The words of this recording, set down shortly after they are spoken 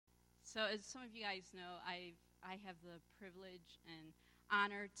So as some of you guys know, I have the privilege and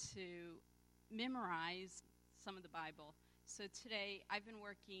honor to memorize some of the Bible. So today I've been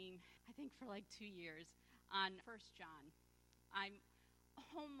working, I think for like 2 years, on 1 John. I'm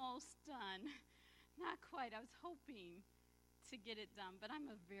almost done. Not quite. I was hoping to get it done, but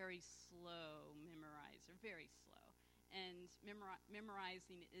I'm a very slow memorizer, very slow. And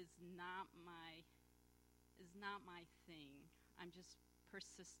memorizing is not my thing. I'm just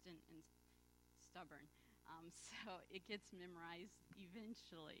persistent and stubborn. So it gets memorized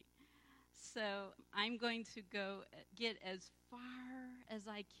eventually. So I'm going to get as far as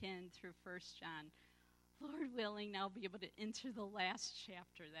I can through 1 John. Lord willing, I'll be able to enter the last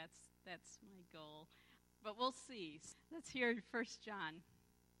chapter. That's my goal. But we'll see. Let's hear 1 John.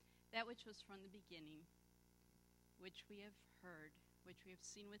 That which was from the beginning, which we have heard, which we have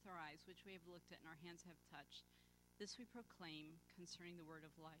seen with our eyes, which we have looked at and our hands have touched. This we proclaim concerning the word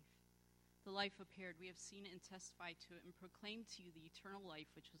of life. The life appeared, we have seen it and testified to it, and proclaimed to you the eternal life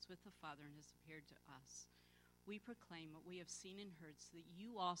which was with the Father and has appeared to us. We proclaim what we have seen and heard, so that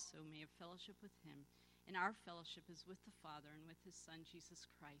you also may have fellowship with him. And our fellowship is with the Father and with his Son, Jesus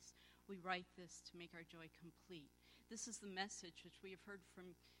Christ. We write this to make our joy complete. This is the message which we have heard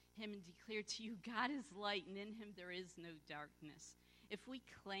from him and declare to you. God is light, and in him there is no darkness. If we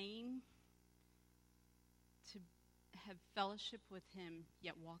claim to have fellowship with him,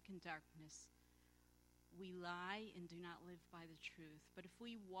 yet walk in darkness, we lie and do not live by the truth. But if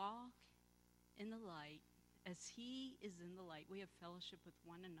we walk in the light, as he is in the light, we have fellowship with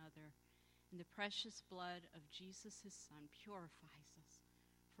one another, and the precious blood of Jesus, his Son, purifies us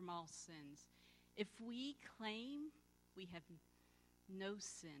from all sins. If we claim we have no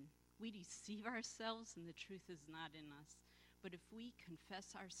sin, we deceive ourselves, and the truth is not in us. But if we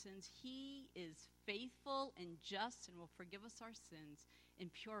confess our sins, he is faithful and just and will forgive us our sins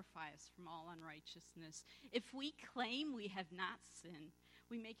and purify us from all unrighteousness. If we claim we have not sinned,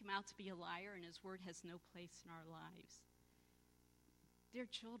 we make him out to be a liar, and his word has no place in our lives. Dear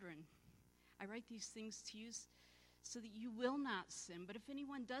children, I write these things to you so that you will not sin. But if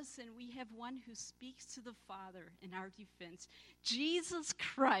anyone does sin, we have one who speaks to the Father in our defense, Jesus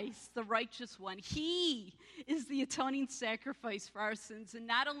Christ, the righteous one. He is the atoning sacrifice for our sins, and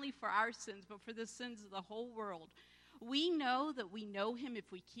not only for our sins, but for the sins of the whole world. We know that we know him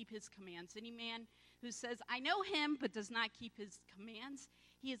if we keep his commands. Any man who says, I know him, but does not keep his commands,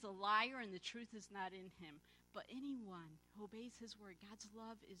 he is a liar, and the truth is not in him. But anyone who obeys his word, God's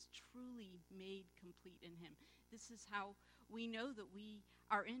love is truly made complete in him. This is how we know that we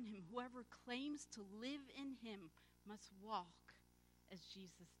are in him. Whoever claims to live in him must walk as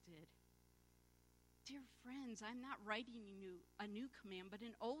Jesus did. Dear friends, I'm not writing you a new command, but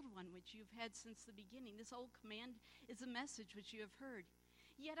an old one which you've had since the beginning. This old command is a message which you have heard.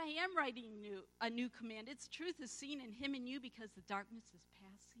 Yet I am writing a new command. Its truth is seen in him and you, because the darkness is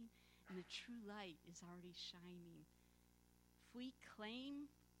passing and the true light is already shining. If we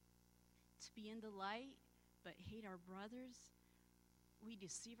claim to be in the light but hate our brothers, we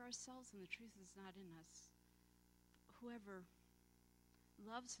deceive ourselves and the truth is not in us. Whoever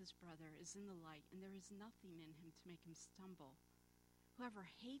loves his brother is in the light, and there is nothing in him to make him stumble. Whoever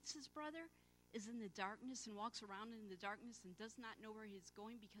hates his brother is in the darkness and walks around in the darkness and does not know where he is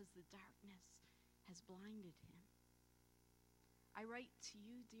going, because the darkness has blinded him. I write to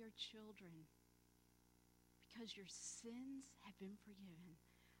you, dear children, because your sins have been forgiven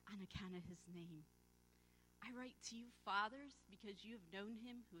on account of his name. I write to you, fathers, because you have known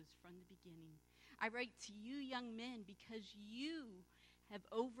him who is from the beginning. I write to you, young men, because you have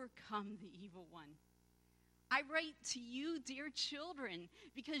overcome the evil one. I write to you, dear children,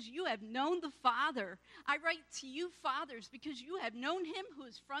 because you have known the Father. I write to you, fathers, because you have known him who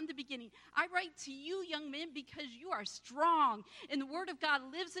is from the beginning. I write to you, young men, because you are strong, and the word of God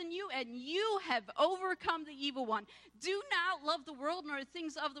lives in you, and you have overcome the evil one. Do not love the world nor the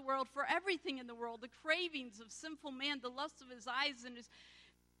things of the world, for everything in the world, the cravings of sinful man, the lust of his eyes, and his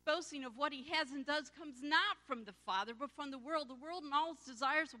boasting of what he has and does, comes not from the Father, but from the world. The world and all its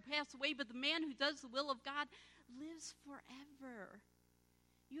desires will pass away, but the man who does the will of God lives forever.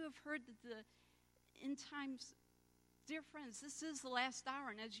 You have heard that the end times, dear friends, this is the last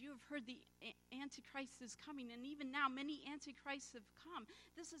hour, and as you have heard, the Antichrist is coming, and even now many Antichrists have come.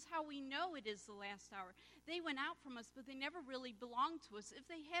 This is how we know it is the last hour. They went out from us, but they never really belonged to us. If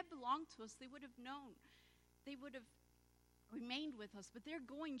they had belonged to us, they would have known. They would have remained with us, but their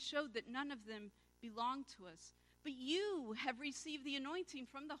going showed that none of them belonged to us. But you have received the anointing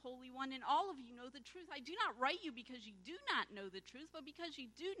from the Holy One, and all of you know the truth. I do not write you because you do not know the truth, but because you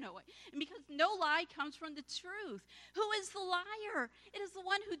do know it, and because no lie comes from the truth. Who is the liar? It is the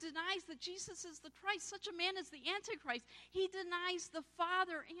one who denies that Jesus is the Christ. Such a man is the Antichrist. He denies the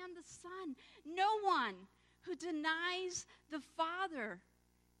Father and the Son. No one who denies the Father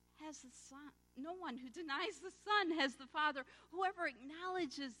has the Son. No one who denies the Son has the Father. Whoever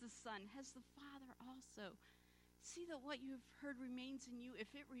acknowledges the Son has the Father also. See that what you have heard remains in you. If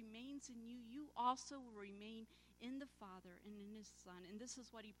it remains in you, you also will remain in the Father and in his Son. And this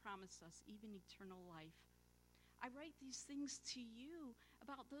is what he promised us, even eternal life. I write these things to you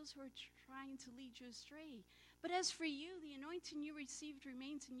about those who are trying to lead you astray. But as for you, the anointing you received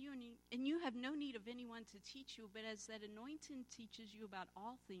remains in you, and you have no need of anyone to teach you. But as that anointing teaches you about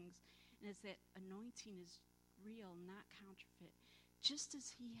all things, and as that anointing is real, not counterfeit, just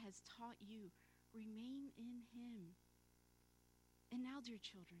as he has taught you, remain in him. And now, dear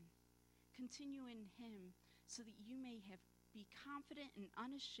children, continue in him so that you may be confident and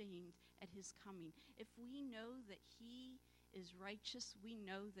unashamed at his coming. If we know that he is righteous, we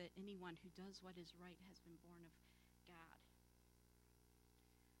know that anyone who does what is right has been born of God.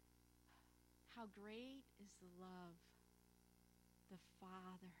 How great is the love the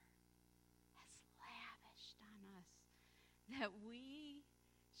Father has lavished on us, that we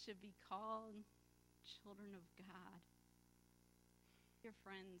should be called children of God. Dear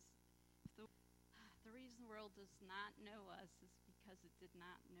friends, the reason the world does not know us is because it did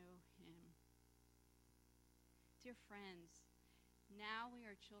not know him. Dear friends, now we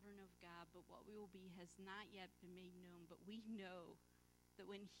are children of God, but what we will be has not yet been made known. But we know that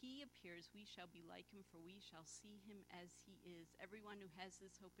when he appears, we shall be like him, for we shall see him as he is. Everyone who has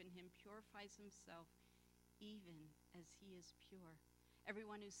this hope in him purifies himself, even as he is pure.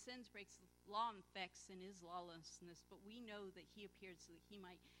 Everyone who sins breaks the law and affects sin is lawlessness, but we know that he appeared so that he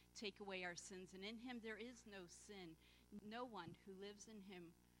might take away our sins, and in him there is no sin. No one who lives in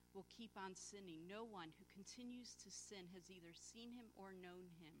him will keep on sinning. No one who continues to sin has either seen him or known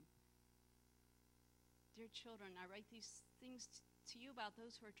him. Dear children, I write these things to you about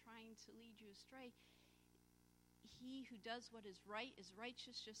those who are trying to lead you astray. He who does what is right is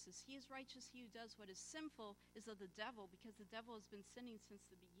righteous, just as he is righteous. He who does what is sinful is of the devil, because the devil has been sinning since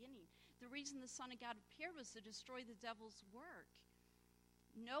the beginning. The reason the Son of God appeared was to destroy the devil's work.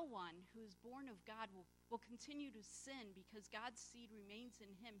 No one who is born of God will continue to sin, because God's seed remains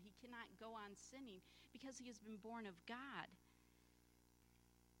in him. He cannot go on sinning because he has been born of God.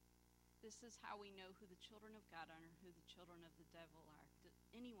 This is how we know who the children of God are and who the children of the devil are.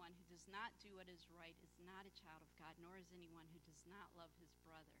 Anyone who does not do what is right is not a child of God, nor is anyone who does not love his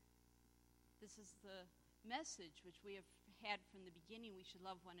brother. This is the message which we have had from the beginning. We should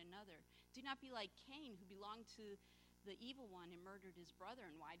love one another. Do not be like Cain, who belonged to the evil one and murdered his brother.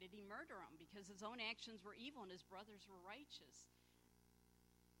 And why did he murder him? Because his own actions were evil and his brothers were righteous.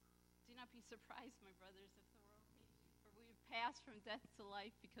 Do not be surprised, my brothers, if the world hates you, for we have passed from death to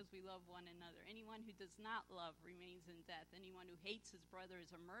life because we love one another. Anyone who does not love remains in death. Anyone who hates his brother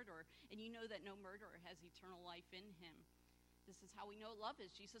is a murderer, and you know that no murderer has eternal life in him. This is how we know love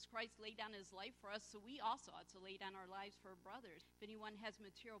is. Jesus Christ laid down his life for us, so we also ought to lay down our lives for our brothers. If anyone has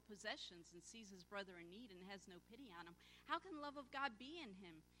material possessions and sees his brother in need and has no pity on him, how can the love of God be in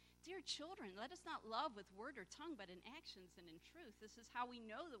him? Dear children, let us not love with word or tongue, but in actions and in truth. This is how we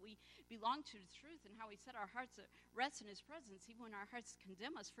know that we belong to the truth, and how we set our hearts at rest in his presence, even when our hearts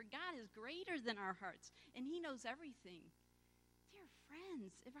condemn us. For God is greater than our hearts, and he knows everything. Dear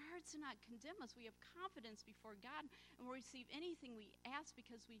friends, if our hearts do not condemn us, we have confidence before God, and will receive anything we ask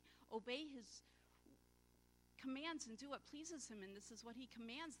because we obey his commands and do what pleases him. And this is what he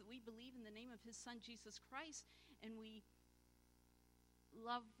commands, that we believe in the name of his Son, Jesus Christ, and we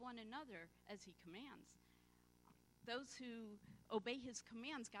love one another as he commands. Those who obey his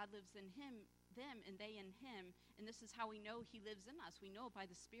commands, God lives in them, and they in him. And this is how we know he lives in us. We know it by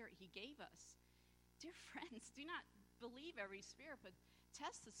the Spirit he gave us. Dear friends, do not believe every spirit, but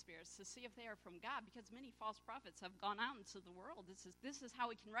test the spirits to see if they are from God, because many false prophets have gone out into the world. This is how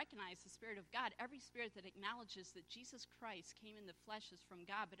we can recognize the Spirit of God. Every spirit that acknowledges that Jesus Christ came in the flesh is from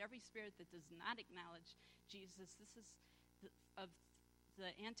God, but every spirit that does not acknowledge Jesus, this is of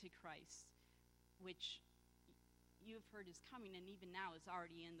the Antichrist, which you have heard is coming, and even now is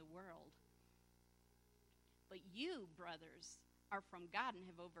already in the world. But you, brothers, are from God and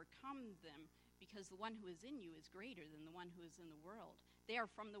have overcome them, because the one who is in you is greater than the one who is in the world. They are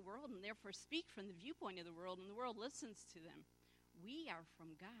from the world and therefore speak from the viewpoint of the world, and the world listens to them. We are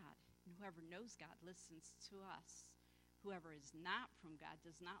from God, and whoever knows God listens to us. Whoever is not from God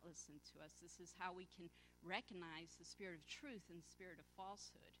does not listen to us. This is how we can recognize the spirit of truth and the spirit of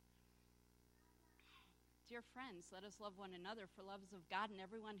falsehood. Dear friends, let us love one another, for love is of God, and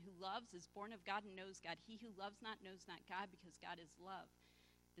everyone who loves is born of God and knows God. He who loves not knows not God, because God is love.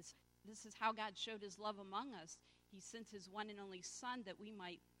 This is how God showed his love among us. He sent his one and only Son that we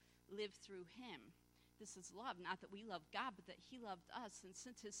might live through him. This is love, not that we love God, but that he loved us and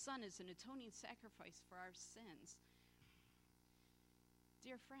sent his Son as an atoning sacrifice for our sins.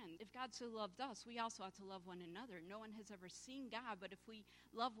 Dear friend, if God so loved us, we also ought to love one another. No one has ever seen God, but if we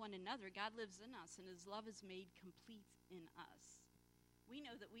love one another, God lives in us, and his love is made complete in us. We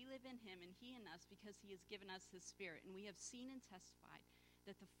know that we live in him and he in us because he has given us his Spirit, and we have seen and testified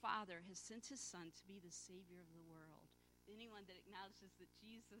that the Father has sent his Son to be the Savior of the world. Anyone that acknowledges that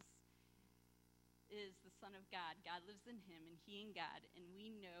Jesus is the Son of God, God lives in him and he in God, and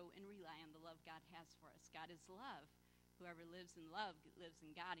we know and rely on the love God has for us. God is love. Whoever lives in love lives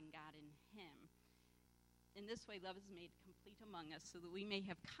in God and God in him. In this way, love is made complete among us so that we may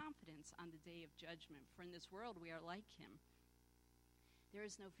have confidence on the day of judgment. For in this world we are like him. There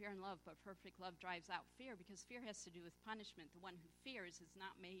is no fear in love, but perfect love drives out fear, because fear has to do with punishment. The one who fears is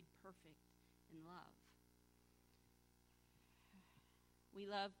not made perfect in love. We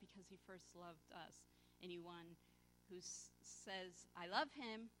love because he first loved us. Anyone who says, I love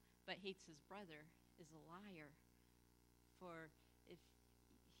him, but hates his brother is a liar. For if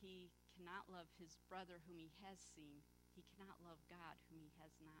he cannot love his brother whom he has seen, he cannot love God whom he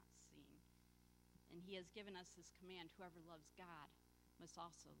has not seen. And he has given us this command: whoever loves God must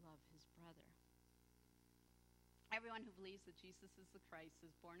also love his brother. Everyone who believes that Jesus is the Christ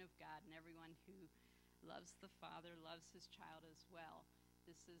is born of God, and everyone who loves the Father loves his child as well.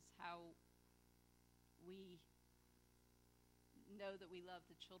 This is how we know that we love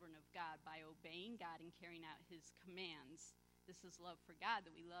the children of God, by obeying God and carrying out his commands. This is love for God,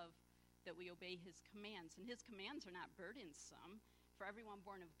 that we obey his commands. And his commands are not burdensome, for everyone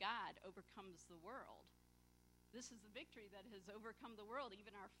born of God overcomes the world. This is the victory that has overcome the world,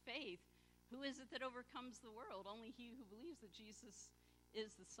 even our faith. Who is it that overcomes the world? Only he who believes that Jesus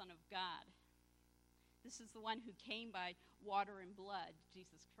is the Son of God. This is the one who came by water and blood,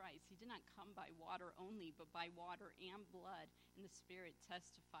 Jesus Christ. He did not come by water only, but by water and blood. And the Spirit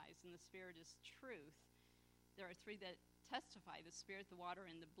testifies, and the Spirit is truth. There are three that testify: the Spirit, the water,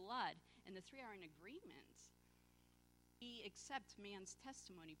 and the blood. And the three are in agreement. We accept man's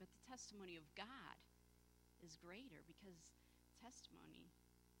testimony, but the testimony of God is greater, because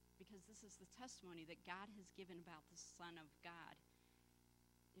this is the testimony that God has given about the Son of God.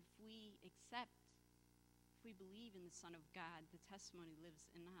 If we believe in the Son of God, the testimony lives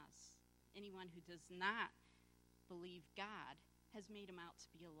in us. Anyone who does not believe God has made him out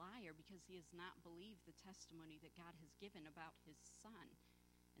to be a liar, because he has not believed the testimony that God has given about his Son.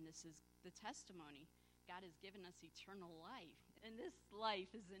 And this is the testimony. God has given us eternal life, and this life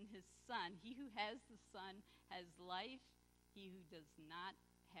is in his Son. He who has the Son has life. He who does not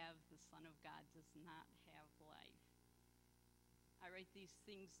have the Son of God does not have life. I write these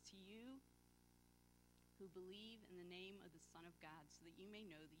things to you who believe in the name of the Son of God, so that you may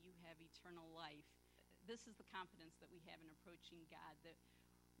know that you have eternal life. This is the confidence that we have in approaching God, that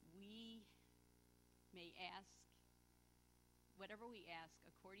we may ask whatever we ask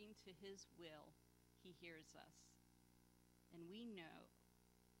according to his will. He hears us. And we know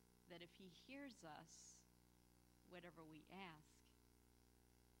that if he hears us, whatever we ask,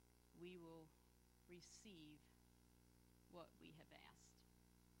 we will receive what we have asked.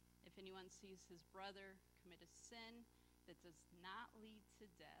 If anyone sees his brother commit a sin that does not lead to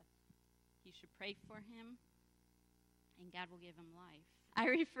death, he should pray for him, and God will give him life. I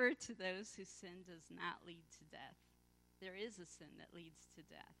refer to those whose sin does not lead to death. There is a sin that leads to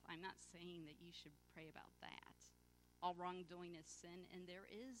death. I'm not saying that you should pray about that. All wrongdoing is sin, and there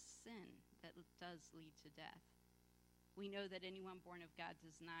is sin that does lead to death. We know that anyone born of God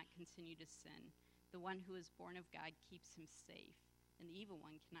does not continue to sin. The one who is born of God keeps him safe, and the evil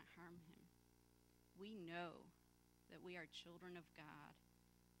one cannot harm him. We know that we are children of God,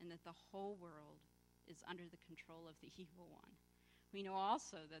 and that the whole world is under the control of the evil one. We know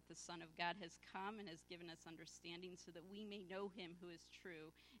also that the Son of God has come and has given us understanding, so that we may know him who is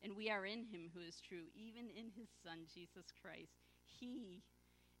true, and we are in him who is true, even in his Son, Jesus Christ. He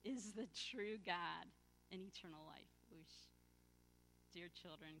is the true God and eternal life. Dear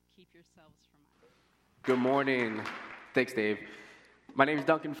children, keep yourselves from us. Good morning. Thanks, Dave. My name is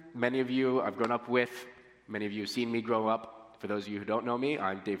Duncan. Many of you I've grown up with. Many of you have seen me grow up. For those of you who don't know me,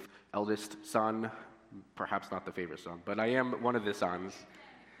 I'm Dave's eldest son, perhaps not the favorite son, but I am one of the sons.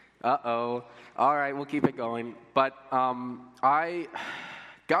 Uh-oh. All right, we'll keep it going. But God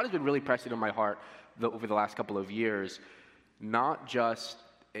has been really pressing on my heart over the last couple of years, not just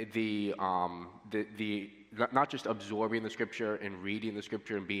not just absorbing the Scripture and reading the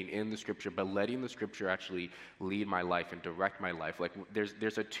Scripture and being in the Scripture, but letting the Scripture actually lead my life and direct my life. Like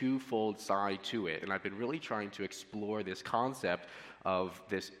there's a twofold side to it, and I've been really trying to explore this concept of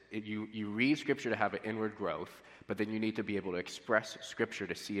this. You read Scripture to have an inward growth, but then you need to be able to express Scripture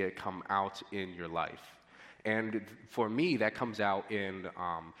to see it come out in your life. And for me, that comes out in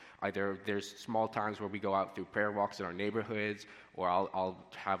either there's small times where we go out through prayer walks in our neighborhoods, or I'll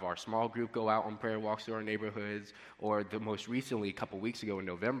have our small group go out on prayer walks through our neighborhoods, or the most recently, a couple weeks ago in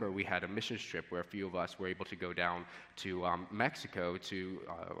November, we had a missions trip where a few of us were able to go down to Mexico to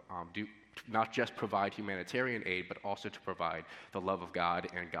do not just provide humanitarian aid, but also to provide the love of God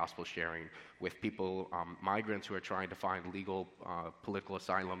and gospel sharing with people, migrants who are trying to find legal political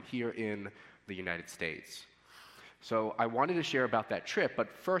asylum here in the United States. So I wanted to share about that trip, but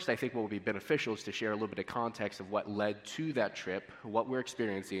first I think what would be beneficial is to share a little bit of context of what led to that trip, what we're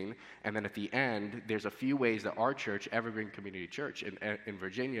experiencing, and then at the end, there's a few ways that our church, Evergreen Community Church in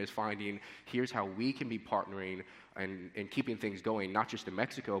Virginia, is finding here's how we can be partnering and keeping things going, not just in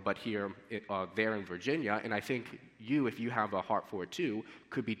Mexico, but here, there in Virginia. And I think you, if you have a heart for it too,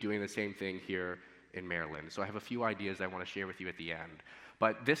 could be doing the same thing here in Maryland. So I have a few ideas I want to share with you at the end.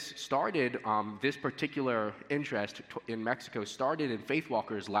 But this started, this particular interest in Mexico started in Faith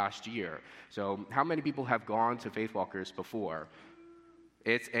Walkers last year. So how many people have gone to Faith Walkers before?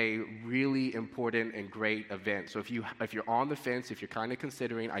 It's a really important and great event. So if you're on the fence, if you're kind of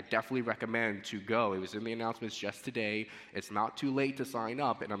considering, I definitely recommend to go. It was in the announcements just today. It's not too late to sign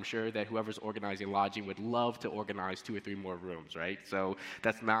up, and I'm sure that whoever's organizing lodging would love to organize 2 or 3 more rooms, right? So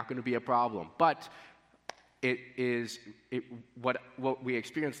that's not going to be a problem. But what we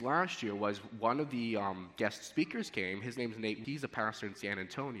experienced last year was one of the guest speakers came. His name's Nate. He's a pastor in San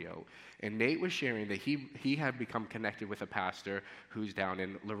Antonio. And Nate was sharing that he had become connected with a pastor who's down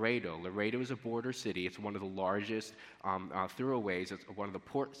in Laredo. Laredo is a border city. It's one of the largest throughways. It's one of the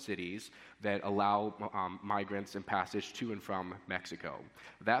port cities that allow migrants and passage to and from Mexico.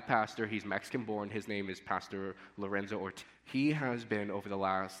 That pastor, he's Mexican-born. His name is Pastor Lorenzo Ortiz. He has been, over the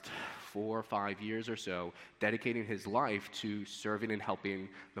last 4 or 5 years or so, dedicating his life to serving and helping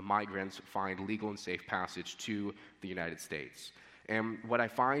the migrants find legal and safe passage to the United States. And what I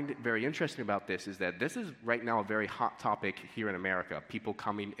find very interesting about this is that this is right now a very hot topic here in America, people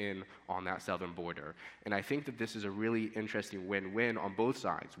coming in on that southern border. And I think that this is a really interesting win-win on both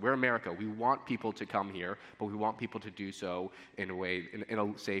sides. We're America. We want people to come here, but we want people to do so in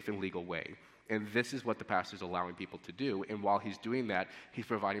a safe and legal way. And this is what the pastor is allowing people to do. And while he's doing that, he's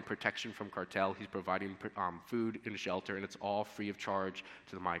providing protection from cartel. He's providing food and shelter, and it's all free of charge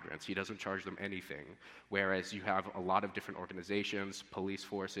to the migrants. He doesn't charge them anything. Whereas you have a lot of different organizations, police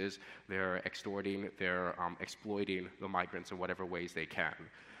forces, they're extorting, they're exploiting the migrants in whatever ways they can.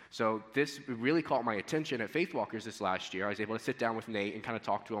 So this really caught my attention at Faith Walkers this last year. I was able to sit down with Nate and kind of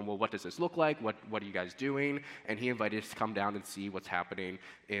talk to him, well, what does this look like? What are you guys doing? And he invited us to come down and see what's happening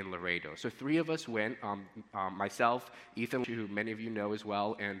in Laredo. So 3 of us went, myself, Ethan, who many of you know as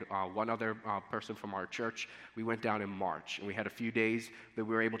well, and one other person from our church. We went down in March, and we had a few days that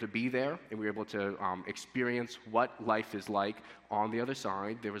we were able to be there, and we were able to experience what life is like on the other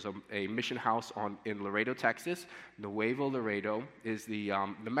side. There was a mission house in Laredo, Texas. Nuevo Laredo is the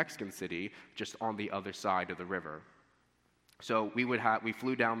Mexican city just on the other side of the river. So we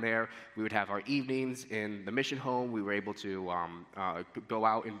flew down there. We would have our evenings in the mission home. We were able to go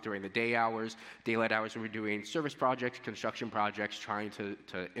out during the day hours, daylight hours. We were doing service projects, construction projects, trying to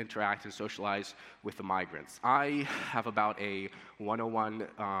interact and socialize with the migrants. I have about a 101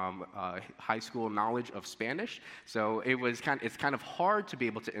 high school knowledge of Spanish, so it's kind of hard to be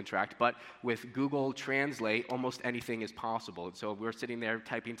able to interact. But with Google Translate, almost anything is possible. And so we're sitting there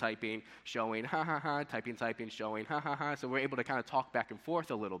typing, showing ha ha ha, typing, showing ha ha ha. So we're able to kind of talk back and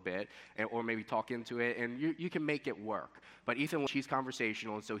forth a little bit, or maybe talk into it, and you can make it work. But Ethan, he's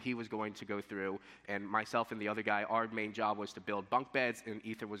conversational, and so he was going to go through, and myself and the other guy, our main job was to build bunk beds, and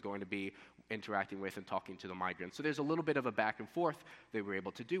Ethan was going to be interacting with and talking to the migrants. So there's a little bit of a back and forth that we're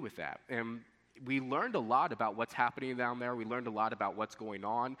able to do with that. And we learned a lot about what's happening down there. We learned a lot about what's going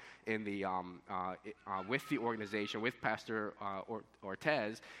on in the with the organization, with Pastor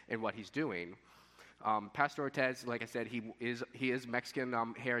Ortiz and what he's doing. Pastor Ortiz, like I said, he is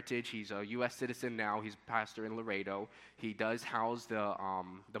Mexican heritage. He's a U.S. citizen now. He's pastor in Laredo. He does house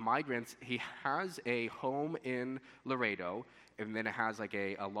the migrants. He has a home in Laredo, and then it has like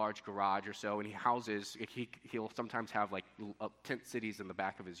a large garage or so, and he'll sometimes have like tent cities in the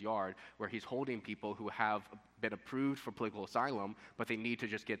back of his yard where he's holding people who have been approved for political asylum, but they need to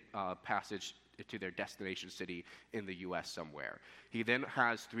just get passage to their destination city in the U.S. somewhere. He then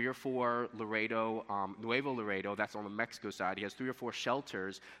has 3 or 4 Nuevo Laredo, that's on the Mexico side. He has 3 or 4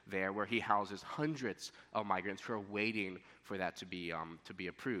 shelters there where he houses hundreds of migrants who are waiting for that to be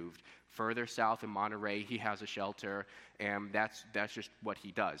approved. Further south in Monterey, he has a shelter, and that's just what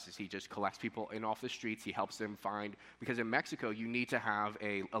he does, is he just collects people in off the streets. He helps them find, because in Mexico, you need to have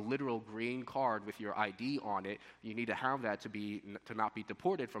a literal green card with your ID on it. You need to have that to not be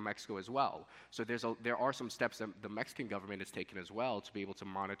deported from Mexico as well. So there are some steps that the Mexican government has taken as well to be able to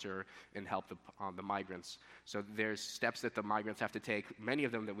monitor and help the migrants. So there's steps that the migrants have to take. Many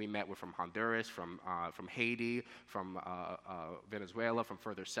of them that we met were from Honduras, from Haiti, from Venezuela, from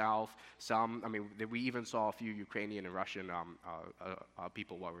further south. We even saw a few Ukrainian and Russian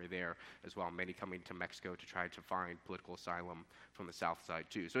people while we were there as well, many coming to Mexico to try to find political asylum from the south side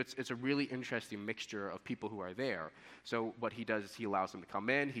too. So it's a really interesting mixture of people who are there. So what he does is he allows them to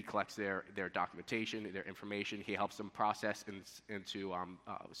come in, he collects their documentation, their information, he helps them process and to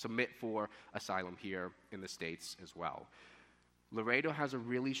submit for asylum here in the States as well. Laredo has a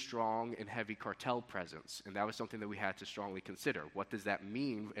really strong and heavy cartel presence, and that was something that we had to strongly consider. What does that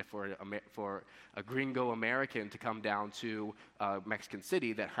mean for a gringo American to come down to Mexican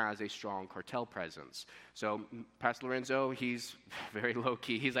City that has a strong cartel presence? So Pastor Lorenzo, he's very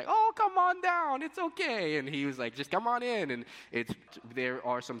low-key. He's like, oh, come on down, it's okay. And he was like, just come on in. And there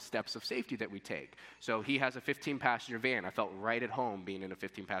are some steps of safety that we take. So he has a 15-passenger van. I felt right at home being in a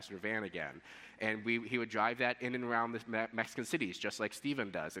 15-passenger van again. And he would drive that in and around the Mexican cities, just like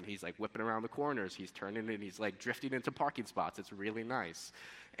Stephen does. And he's like whipping around the corners. He's turning and he's like drifting into parking spots. It's really nice.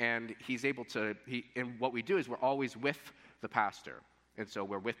 And he's able to, and what we do is we're always with the pastor. And so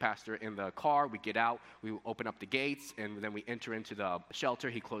we're with Pastor in the car, we get out, we open up the gates, and then we enter into the shelter.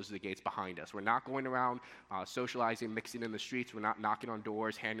 He closes the gates behind us. We're not going around socializing, mixing in the streets. We're not knocking on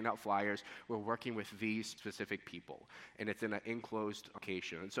doors, handing out flyers. We're working with these specific people, and it's in an enclosed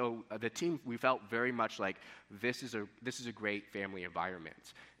location. And so the team, we felt very much like this is a great family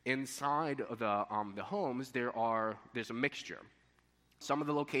environment. Inside of the homes, there's a mixture. Some of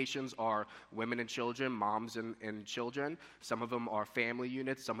the locations are women and children, moms and children. Some of them are family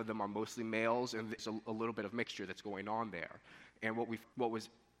units. Some of them are mostly males, and there's a little bit of mixture that's going on there. And what was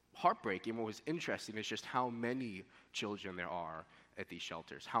heartbreaking, what was interesting, is just how many children there are at these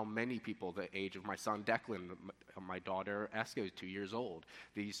shelters. How many people the age of my son Declan, my daughter Eska is 2 years old.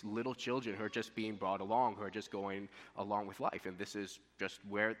 These little children who are just being brought along, who are just going along with life, and this is just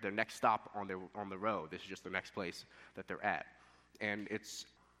where their next stop on the road. This is just the next place that they're at. And it's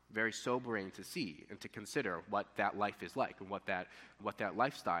very sobering to see and to consider what that life is like and what that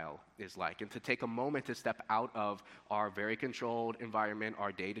lifestyle is like, and to take a moment to step out of our very controlled environment,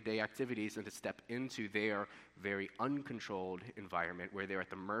 our day-to-day activities, and to step into their very uncontrolled environment where they're at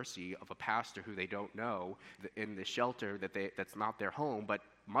the mercy of a pastor who they don't know in the shelter that's not their home but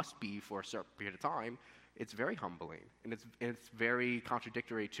must be for a certain period of time. It's very humbling, and it's very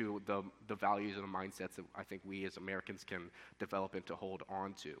contradictory to the values and the mindsets that I think we as Americans can develop and to hold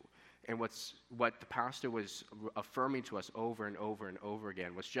on to. And what the pastor was affirming to us over and over and over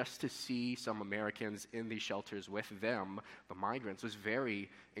again was just to see some Americans in these shelters with them, the migrants, was very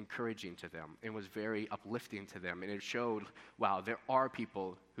encouraging to them and was very uplifting to them. And it showed, wow, there are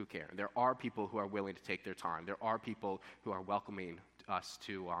people who care. There are people who are willing to take their time. There are people who are welcoming us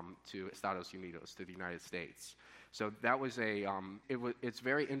to Estados Unidos, to the United States. So that was it's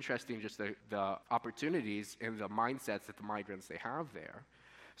very interesting, just the opportunities and the mindsets that the migrants they have there.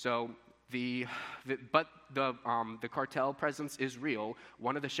 So the cartel presence is real.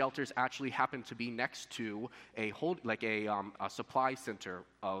 One of the shelters actually happened to be next to a supply center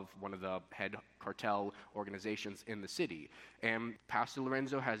of one of the head cartel organizations in the city. And Pastor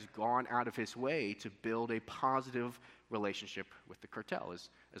Lorenzo has gone out of his way to build a positive relationship with the cartel,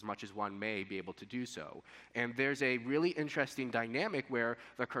 as much as one may be able to do so. And there's a really interesting dynamic where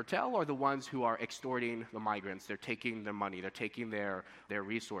the cartel are the ones who are extorting the migrants. They're taking their money, they're taking their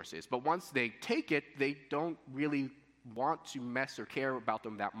resources. But once they take it, they don't really want to mess or care about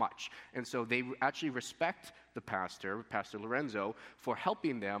them that much. And so they actually respect the Pastor Lorenzo, for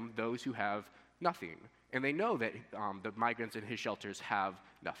helping them, those who have nothing. And they know that the migrants in his shelters have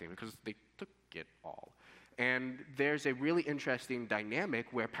nothing because they took it all. And there's a really interesting dynamic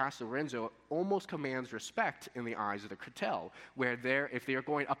where Pastor Lorenzo almost commands respect in the eyes of the cartel, where if they're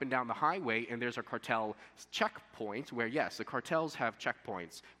going up and down the highway and there's a cartel checkpoint, where yes, the cartels have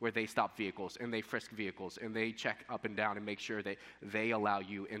checkpoints where they stop vehicles and they frisk vehicles and they check up and down and make sure that they allow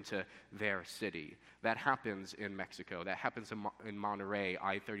you into their city. That happens in Mexico. That happens in Monterrey,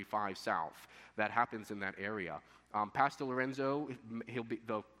 I-35 South. That happens in that area. Pastor Lorenzo,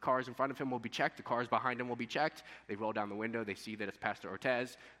 the cars in front of him will be checked. The cars behind him will be checked. They roll down the window. They see that it's Pastor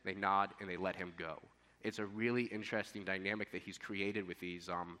Ortez. They nod, and they let him go. It's a really interesting dynamic that he's created with these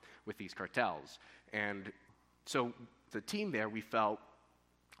cartels. And so the team there, we felt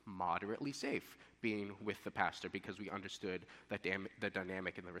moderately safe being with the pastor because we understood the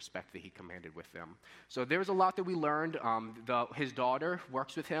dynamic and the respect that he commanded with them. So there was a lot that we learned. His daughter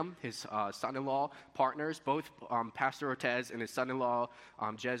works with him, his son-in-law partners, both Pastor Ortez and his son-in-law,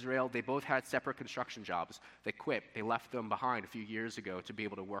 Jezreel, they both had separate construction jobs. They quit. They left them behind a few years ago to be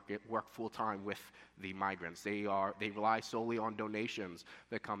able to work full-time with the migrants. They rely solely on donations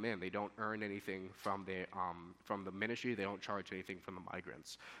that come in. They don't earn anything from the ministry. They don't charge anything from the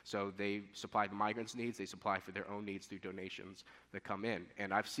migrants. So they supply the migrants' needs. They supply for their own needs through donations that come in.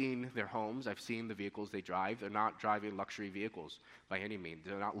 And I've seen their homes. I've seen the vehicles they drive. They're not driving luxury vehicles by any means.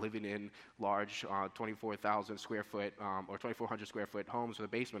 They're not living in large 24,000 square foot or 2,400 square foot homes with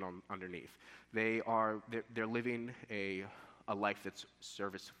a basement underneath. They're living a life that's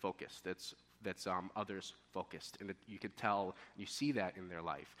service focused. That's others focused, and you could tell, you see that in their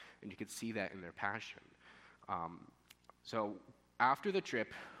life, and you could see that in their passion. So after the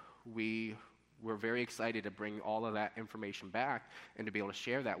trip, we were very excited to bring all of that information back and to be able to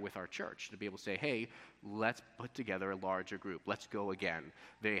share that with our church, to be able to say, hey, let's put together a larger group. Let's go again.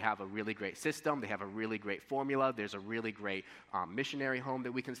 They have a really great system. They have a really great formula. There's a really great missionary home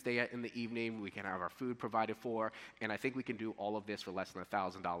that we can stay at in the evening. We can have our food provided for, and I think we can do all of this for less than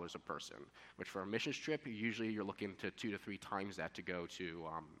 $1,000 a person, which for a missions trip, usually you're looking to 2 to 3 times that to go to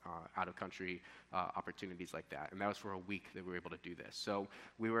out-of-country opportunities like that. And that was for a week that we were able to do this. So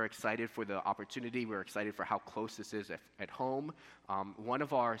we were excited for the opportunity. We were excited for how close this is at home. One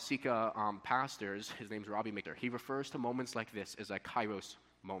of our Sika pastors, his name's Robbie Michter, he refers to moments like this as a kairos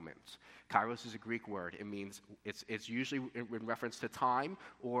moment. Kairos is a Greek word. It means it's usually in reference to time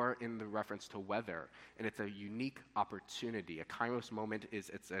or in the reference to weather, and it's a unique opportunity. A kairos moment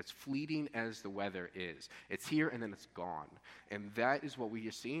it's as fleeting as the weather is. It's here and then it's gone, and that is what we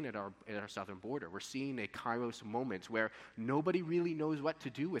are seeing at our southern border. We're seeing a kairos moment where nobody really knows what to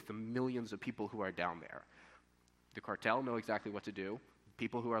do with the millions of people who are down there. The cartel know exactly what to do.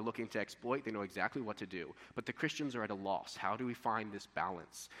 People who are looking to exploit, they know exactly what to do. But the Christians are at a loss. How do we find this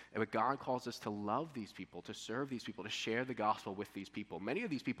balance? And God calls us to love these people, to serve these people, to share the gospel with these people. Many of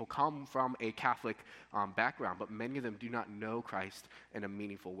these people come from a Catholic background, but many of them do not know Christ in a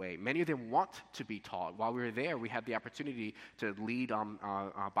meaningful way. Many of them want to be taught. While we were there, we had the opportunity to lead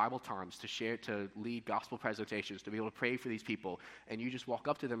Bible times, to lead gospel presentations, to be able to pray for these people. And you just walk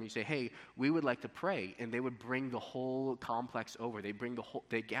up to them and you say, hey, we would like to pray. And they would bring the whole complex over.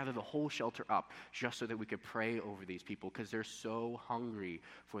 They gather the whole shelter up just so that we could pray over these people because they're so hungry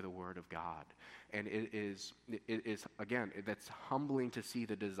for the Word of God. And it is again, that's humbling to see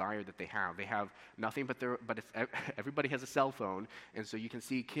the desire that they have. They have nothing but everybody has a cell phone, and so you can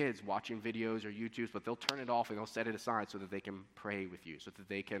see kids watching videos or YouTubes, but they'll turn it off and they'll set it aside so that they can pray with you, so that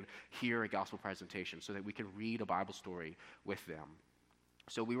they can hear a gospel presentation, so that we can read a Bible story with them.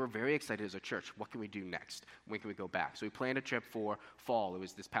 So we were very excited as a church. What can we do next? When can we go back? So we planned a trip for fall. It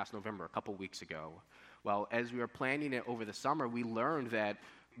was this past November, a couple weeks ago. Well, as we were planning it over the summer, we learned that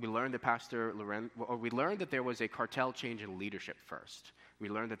there was a cartel change in leadership first. We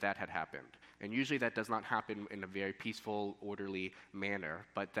learned that had happened. And usually that does not happen in a very peaceful, orderly manner,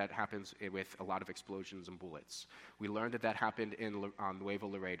 but that happens with a lot of explosions and bullets. We learned that happened in Nuevo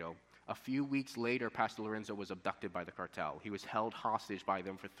Laredo. A few weeks later, Pastor Lorenzo was abducted by the cartel. He was held hostage by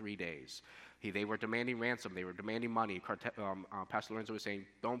them for 3 days. They were demanding ransom. They were demanding money. Pastor Lorenzo was saying,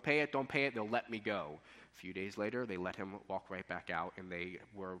 don't pay it, they'll let me go. A few days later, they let him walk right back out, and they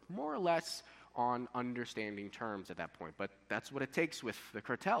were more or less on understanding terms at that point. But that's what it takes with the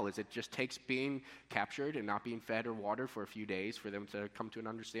cartel, is it just takes being captured and not being fed or watered for a few days for them to come to an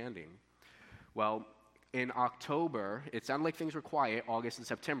understanding. Well, in October, it sounded like things were quiet, August and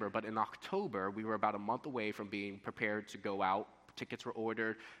September, but in October, we were about a month away from being prepared to go out. Tickets were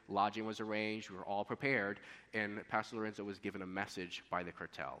ordered, lodging was arranged, we were all prepared, and Pastor Lorenzo was given a message by the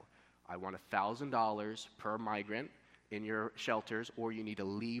cartel. I want $1,000 per migrant in your shelters, or you need to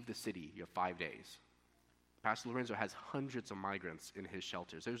leave the city. You have 5 days. Pastor Lorenzo has hundreds of migrants in his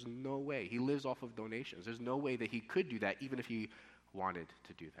shelters. There's no way. He lives off of donations. There's no way that he could do that, even if he wanted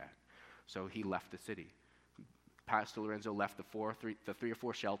to do that. So he left the city. Pastor Lorenzo left the three or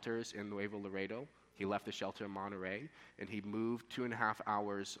four shelters in Nuevo Laredo. He left the shelter in Monterey, and he moved 2.5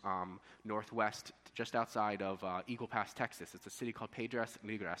 hours northwest, just outside of Eagle Pass, Texas. It's a city called Piedras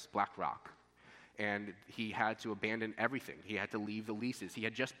Negras, Black Rock. And he had to abandon everything. He had to leave the leases. He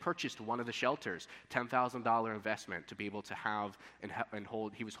had just purchased one of the shelters, $10,000 investment to be able to have and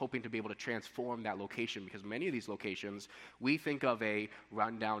hold. He was hoping to be able to transform that location, because many of these locations, we think of a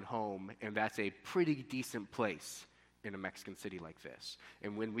rundown home, and that's a pretty decent place in a Mexican city like this.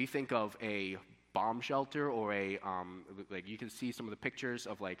 And when we think of a bomb shelter or like you can see some of the pictures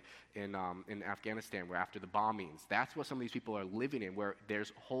of like in Afghanistan, where after the bombings, that's what some of these people are living in, where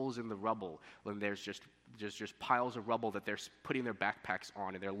there's holes in the rubble and there's just piles of rubble that they're putting their backpacks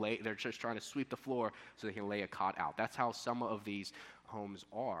on, and they're just trying to sweep the floor so they can lay a cot out. That's how some of these homes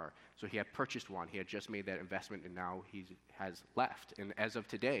are. So he had purchased one. He had just made that investment, and now he has left. And as of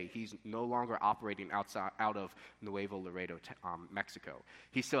today, he's no longer operating out of Nuevo Laredo, Mexico.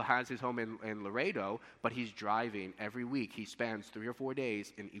 He still has his home in Laredo, but he's driving every week. He spends 3 or 4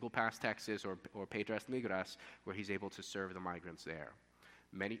 days in Eagle Pass, Texas, or Piedras Negras, where he's able to serve the migrants there.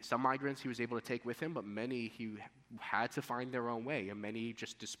 Some migrants he was able to take with him, but many he had to find their own way, and many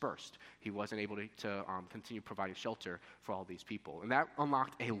just dispersed. He wasn't able to continue providing shelter for all these people. And that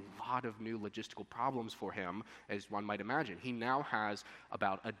unlocked a lot of new logistical problems for him, as one might imagine. He now has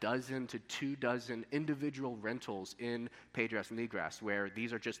about 12 to 24 individual rentals in Piedras Negras, where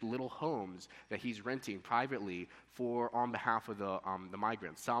these are just little homes that he's renting privately on behalf of the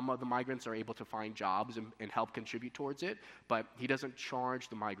migrants. Some of the migrants are able to find jobs and help contribute towards it, but he doesn't charge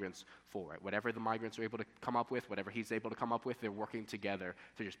the migrants for it. Whatever the migrants are able to come up with, whatever he's able to come up with, they're working together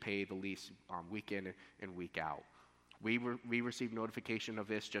to just pay the lease week in and week out. We received notification of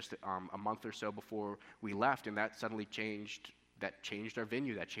this just a month or so before we left, and that suddenly changed our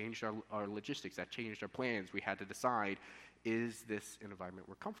venue, that changed our logistics, that changed our plans. We had to decide, is this an environment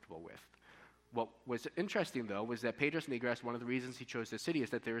we're comfortable with? What was interesting, though, was that Piedras Negras, one of the reasons he chose this city is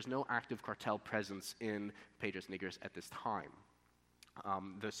that there is no active cartel presence in Piedras Negras at this time.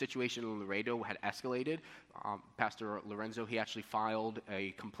 The situation in Laredo had escalated. Pastor Lorenzo, he actually filed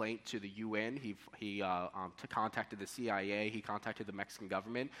a complaint to the UN. He contacted the CIA. He contacted the Mexican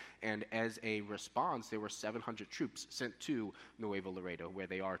government. And as a response, there were 700 troops sent to Nuevo Laredo, where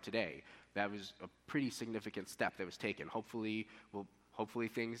they are today. That was a pretty significant step that was taken. Hopefully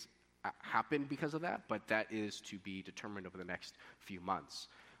things happen because of that, but that is to be determined over the next few months.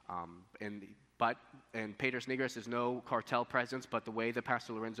 But in Piedras Negras, there's no cartel presence, but the way that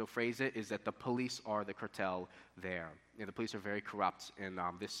Pastor Lorenzo phrased it is that the police are the cartel there. And the police are very corrupt in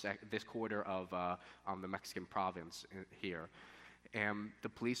this quarter of the Mexican province here. And the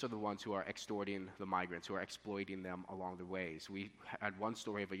police are the ones who are extorting the migrants, who are exploiting them along the ways. We had one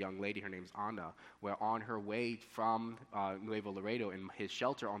story of a young lady, her name's Anna, where on her way from Nuevo Laredo in his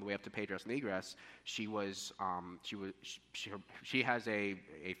shelter on the way up to Piedras Negras, she has a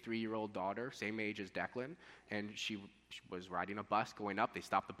 3-year-old daughter, same age as Declan, and she was riding a bus going up. They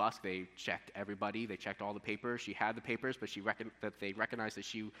stopped the bus. They checked everybody. They checked all the papers. She had the papers, but they recognized that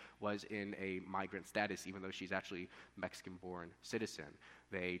she was in a migrant status, even though she's actually Mexican-born citizen.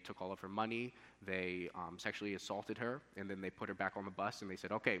 They took all of her money. They sexually assaulted her, and then they put her back on the bus, and they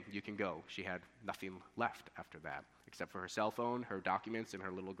said, okay, you can go. She had nothing left after that, except for her cell phone, her documents, and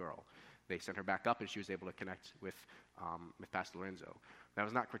her little girl. They sent her back up, and she was able to connect with Pastor Lorenzo. That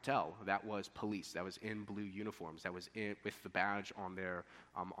was not cartel. That was police. That was in blue uniforms. That was with the badge on their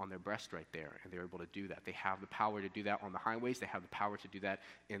breast right there, and they were able to do that. They have the power to do that on the highways. They have the power to do that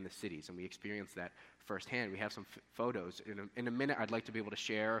in the cities, and we experienced that firsthand. We have some photos. In a minute, I'd like to be able to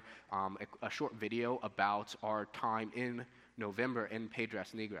share a short video about our time in November in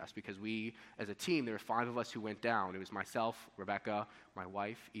Piedras Negras, because we, as a team, there were 5 of us who went down. It was myself, Rebecca, my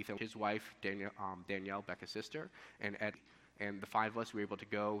wife, Ethan, his wife, Danielle, Becca's sister, and Ed. And the 5 of us were able to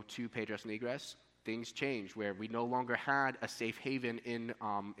go to Piedras Negras. Things changed where we no longer had a safe haven in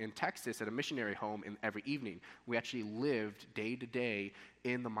Texas at a missionary home every evening. We actually lived day to day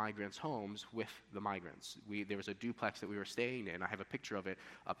in the migrants' homes with the migrants. There was a duplex that we were staying in. I have a picture of it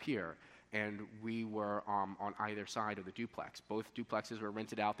up here. And we were on either side of the duplex. Both duplexes were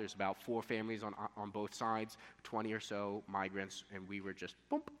rented out. There's about 4 families on both sides, 20 or so migrants, and we were just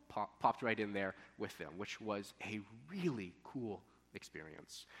popped right in there with them, which was a really cool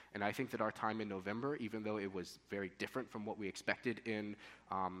experience. And I think that our time in November, even though it was very different from what we expected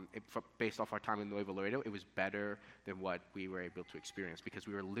based off our time in Nuevo Laredo, it was better than what we were able to experience, because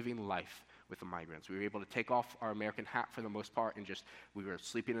we were living life with the migrants. We were able to take off our American hat for the most part and we were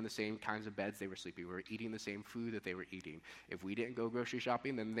sleeping in the same kinds of beds they were sleeping. We were eating the same food that they were eating. If we didn't go grocery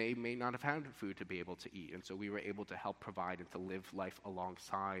shopping, then they may not have had food to be able to eat. And so we were able to help provide and to live life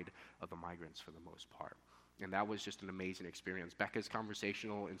alongside of the migrants for the most part. And that was just an amazing experience. Becca's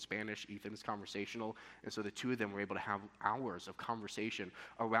conversational in Spanish, Ethan's conversational, and so the two of them were able to have hours of conversation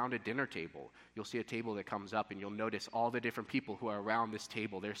around a dinner table. You'll see a table that comes up, and you'll notice all the different people who are around this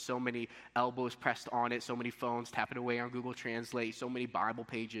table. There's so many elbows pressed on it, so many phones tapping away on Google Translate, so many Bible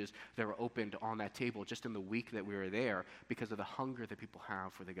pages that were opened on that table just in the week that we were there because of the hunger that people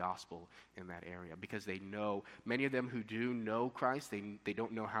have for the gospel in that area. Because they know, many of them who do know Christ, they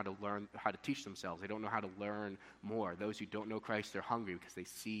don't know how to learn, how to teach themselves. They don't know how to learn more. Those who don't know Christ, they're hungry because they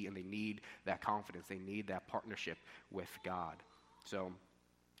see and they need that confidence. They need that partnership with God. So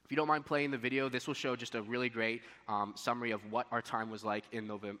if you don't mind playing the video, this will show just a really great summary of what our time was like in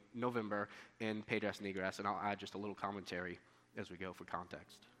November in Piedras Negras, and I'll add just a little commentary as we go for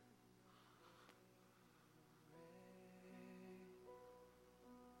context.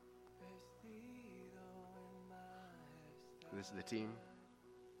 This is the team.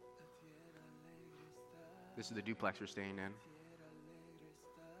 This is the duplex we're staying in.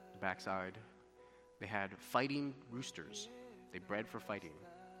 The backside. They had fighting roosters. They bred for fighting.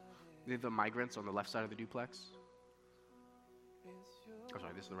 They're the migrants on the left side of the duplex. Oh,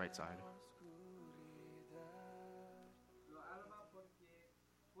 sorry, this is the right side.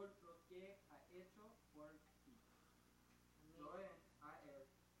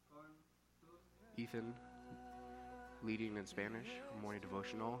 Ethan leading in Spanish, morning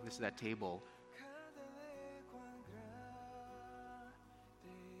devotional. This is that table.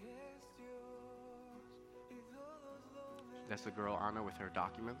 That's the girl, Anna, with her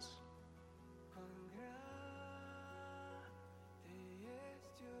documents.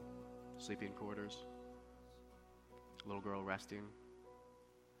 Sleeping quarters. Little girl resting.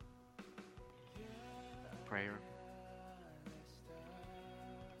 Prayer.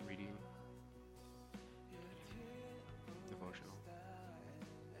 Reading. Devotional.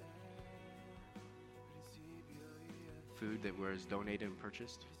 Food that was donated and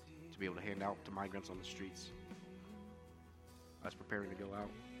purchased to be able to hand out to migrants on the streets. Us preparing to go out.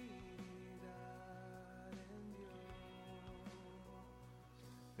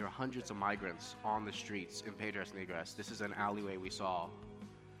 There are hundreds of migrants on the streets in Piedras Negras. This is an alleyway we saw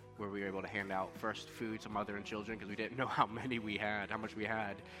where we were able to hand out first food to mother and children because we didn't know how much we had,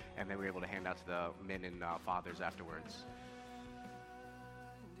 and then we were able to hand out to the men and fathers afterwards.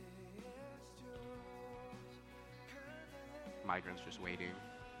 Migrants just waiting.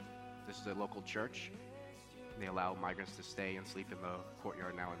 This is a local church. They allow migrants to stay and sleep in the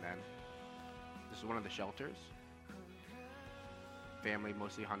courtyard now and then. This is one of the shelters. Family,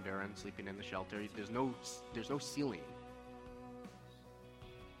 mostly Honduran, sleeping in the shelter. There's no ceiling.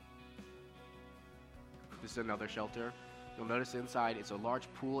 This is another shelter. You'll notice inside it's a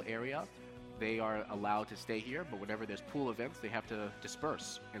large pool area. They are allowed to stay here, but whenever there's pool events, they have to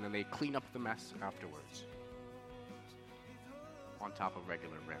disperse, and then they clean up the mess afterwards. On top of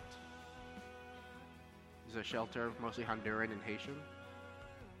regular rent. This is a shelter, mostly Honduran and Haitian.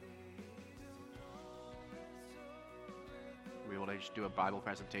 We will just do a Bible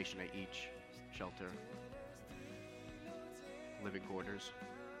presentation at each shelter. Living quarters.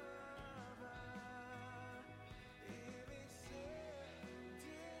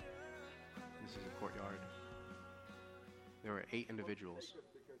 This is a courtyard. There were 8 individuals.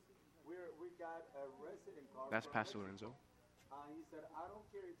 That's Pastor Lorenzo. He said, I don't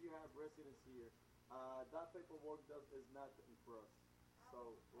care if you have residence here. That paperwork is nothing for us.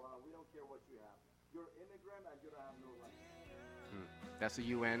 So we don't care what you have. You're an immigrant and you don't have no rights. That's the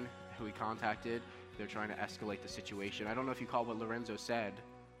UN who we contacted. They're trying to escalate the situation. I don't know if you caught what Lorenzo said,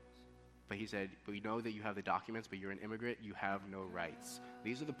 but he said, we know that you have the documents, but you're an immigrant, you have no rights.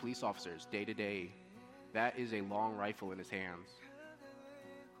 These are the police officers, day to day. That is a long rifle in his hands.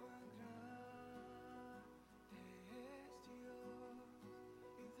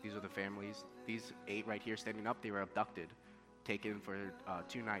 These are the families. These 8 right here standing up, they were abducted, taken for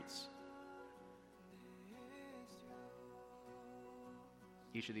 2 nights.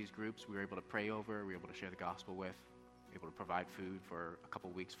 Each of these groups we were able to pray over, we were able to share the gospel with, able to provide food for a couple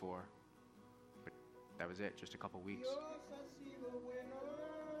weeks for. But that was it, just a couple weeks.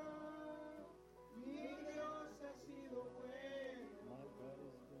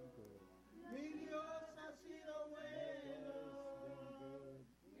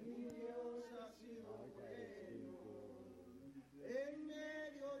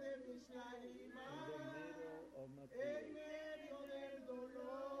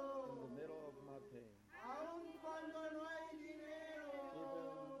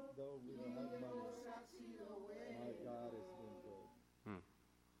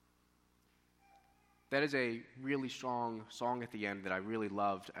 That is a really strong song at the end that I really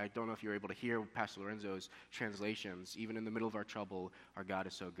loved. I don't know if you were able to hear Pastor Lorenzo's translations. Even in the middle of our trouble, our God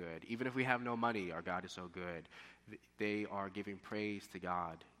is so good. Even if we have no money, our God is so good. They are giving praise to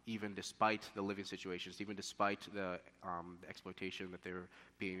God, even despite the living situations, even despite the exploitation that they're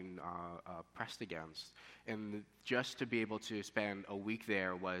being pressed against. And just to be able to spend a week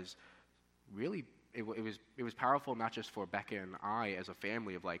there was really, it was powerful, not just for Becca and I as a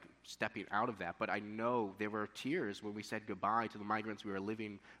family of like stepping out of that, but I know there were tears when we said goodbye to the migrants we were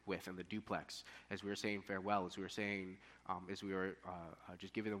living with in the duplex, as we were saying farewell, as we were saying, as we were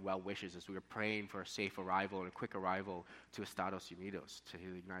just giving them well wishes, as we were praying for a safe arrival and a quick arrival to Estados Unidos, to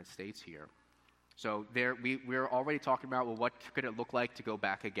the United States here. So we're already talking about, well, what could it look like to go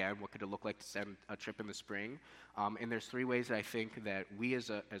back again? What could it look like to send a trip in the spring? And there's 3 ways that I think that we as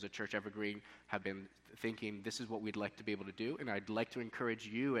a church Evergreen have been thinking this is what we'd like to be able to do. And I'd like to encourage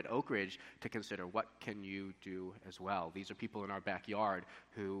you at Oak Ridge to consider what can you do as well. These are people in our backyard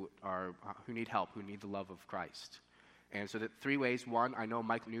who need help, who need the love of Christ. And so the 3 ways. 1, I know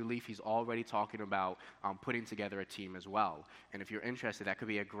Mike Newleaf, he's already talking about putting together a team as well. And if you're interested, that could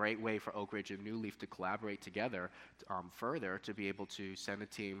be a great way for Oak Ridge and Newleaf to collaborate together further to be able to send a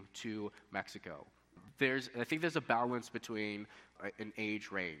team to Mexico. I think there's a balance between an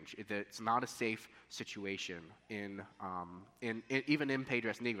age range. It's not a safe situation even in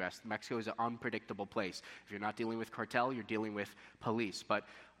Piedras Negras. Mexico is an unpredictable place. If you're not dealing with cartel, you're dealing with police. But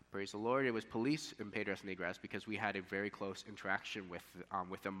praise the Lord, it was police in Piedras Negras because we had a very close interaction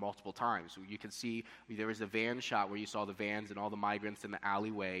with them multiple times. You can see there was a van shot where you saw the vans and all the migrants in the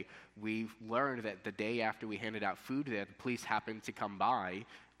alleyway. We've learned that the day after we handed out food there, the police happened to come by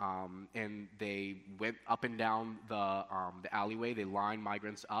and they went up and down the alleyway. They lined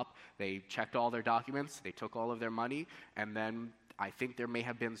migrants up. They checked all their documents. They took all of their money, and then I think there may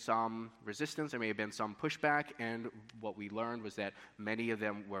have been some resistance, there may have been some pushback, and what we learned was that many of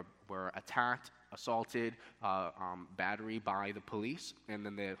them were attacked, assaulted, battery by the police, and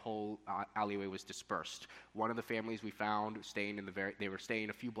then the whole alleyway was dispersed. One of the families we found they were staying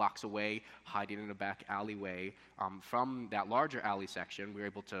a few blocks away, hiding in a back alleyway. From that larger alley section, we were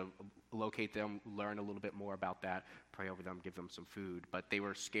able to locate them, learn a little bit more about that, pray over them, give them some food. But they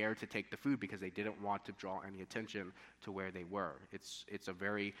were scared to take the food because they didn't want to draw any attention to where they were. It's a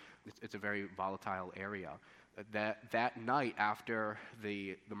very volatile area. That night, after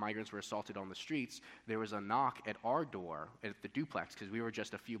the migrants were assaulted on the streets, there was a knock at our door at the duplex because we were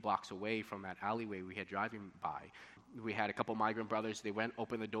just a few blocks away from that alleyway we had driving by. We had a couple migrant brothers. They went,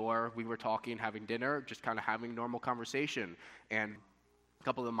 opened the door. We were talking, having dinner, just kind of having normal conversation. And a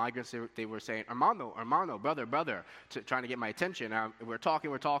couple of the migrants, they were saying, hermano, brother, trying to get my attention. We're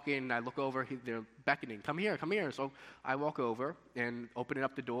talking, and I look over, they're beckoning, come here. So I walk over and open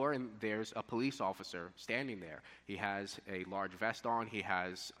up the door, and there's a police officer standing there. He has a large vest on, he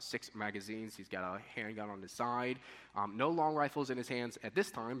has 6 magazines, he's got a handgun on his side. No long rifles in his hands at this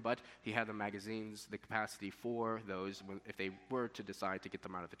time, but he had the magazines, the capacity for those if they were to decide to get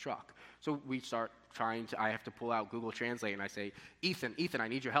them out of the truck. So we start I have to pull out Google Translate, and I say, Ethan, I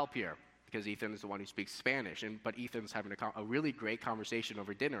need your help here, because Ethan is the one who speaks Spanish, but Ethan's having a really great conversation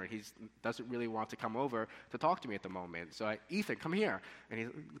over dinner, and he doesn't really want to come over to talk to me at the moment. So Ethan, come here.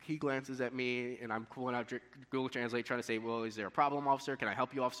 And he glances at me, and I'm pulling out Google Translate, trying to say, well, is there a problem, officer? Can I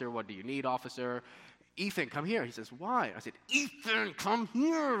help you, officer? What do you need, officer? Ethan, come here. He says, why? I said, Ethan, come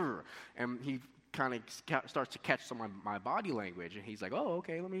here. And he kind of starts to catch some of my body language, and he's like, oh,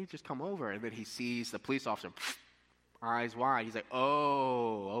 okay, let me just come over. And then he sees the police officer, eyes wide. He's like,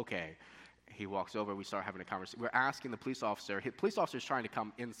 oh, okay. He walks over. We start having a conversation. We're asking the police officer's trying to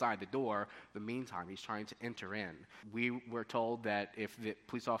come inside the door. The meantime, he's trying to enter in. We were told that if the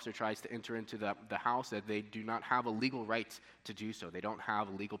police officer tries to enter into the house, that they do not have a legal right to do so. They don't have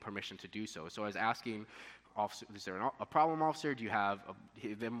a legal permission to do so. So I was asking, officer, is there a problem, officer? Do you have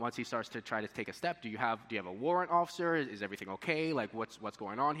then once he starts to try to take a step, do you have a warrant, officer? Is everything okay? Like, what's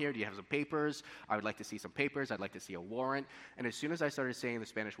going on here? Do you have some papers? I would like to see some papers. I'd like to see a warrant. And as soon as I started saying the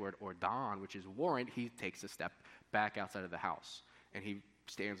Spanish word ordon, which is warrant, he takes a step back outside of the house, and he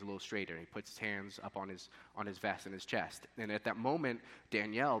stands a little straighter, and he puts his hands up on his vest and his chest. And at that moment,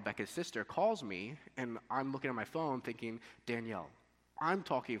 Danielle, Becca's sister, calls me, and I'm looking at my phone thinking, Danielle, I'm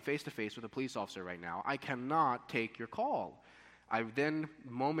talking face-to-face with a police officer right now. I cannot take your call. I then,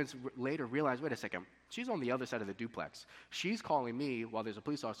 moments later, realized, wait a second, she's on the other side of the duplex. She's calling me while there's a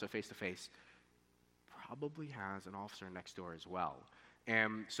police officer face-to-face. Probably has an officer next door as well.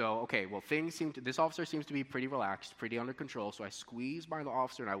 And so, okay, well, this officer seems to be pretty relaxed, pretty under control, so I squeeze by the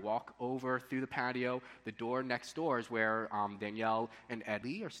officer and I walk over through the patio. The door next door is where Danielle and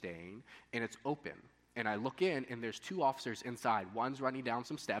Eddie are staying, and it's open. And I look in, and there's 2 officers inside. One's running down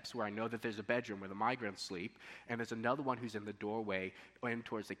some steps where I know that there's a bedroom where the migrants sleep, and there's another one who's in the doorway in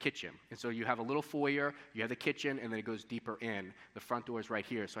towards the kitchen. And so you have a little foyer, you have the kitchen, and then it goes deeper in. The front door is right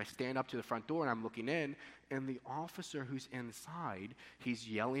here. So I stand up to the front door, and I'm looking in, and the officer who's inside, he's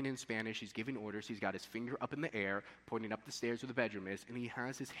yelling in Spanish, he's giving orders, he's got his finger up in the air, pointing up the stairs where the bedroom is, and he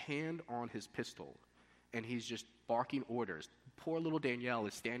has his hand on his pistol, and he's just barking orders. Poor little Danielle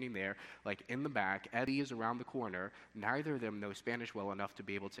is standing there, like in the back. Eddie is around the corner. Neither of them know Spanish well enough to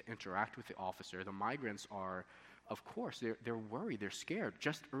be able to interact with the officer. The migrants are, of course, they're worried, they're scared.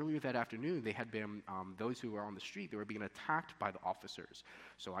 Just earlier that afternoon, they had been, those who were on the street, they were being attacked by the officers.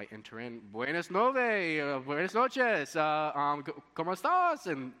 So I enter in, buenas noches, ¿cómo estás?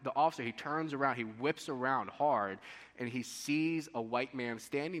 And the officer, he turns around, he whips around hard, and he sees a white man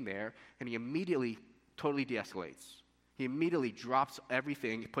standing there, and he immediately totally de-escalates. He immediately drops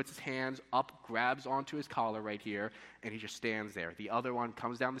everything, puts his hands up, grabs onto his collar right here, and he just stands there. The other one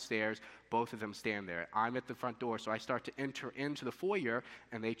comes down the stairs. Both of them stand there. I'm at the front door, so I start to enter into the foyer,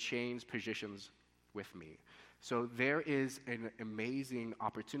 and they change positions with me. So there is an amazing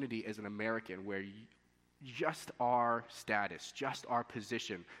opportunity as an American where just our status, just our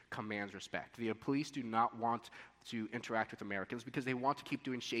position commands respect. The police do not want to interact with Americans because they want to keep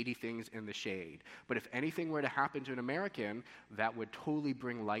doing shady things in the shade. But if anything were to happen to an American, that would totally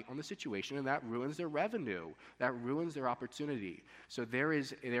bring light on the situation, and that ruins their revenue. That ruins their opportunity. So there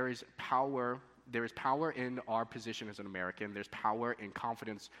is power. There is power in our position as an American. There's power in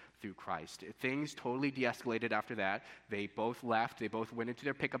confidence through Christ. Things totally de-escalated after that. They both left. They both went into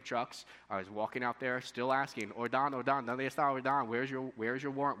their pickup trucks. I was walking out there still asking, Ordan, ¿dónde está Ordan? Where's your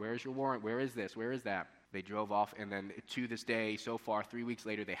warrant? Where's your warrant? Where is this? Where is that? They drove off, and then to this day, so far, 3 weeks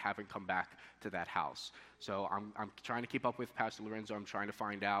later, they haven't come back to that house. So I'm trying to keep up with Pastor Lorenzo. I'm trying to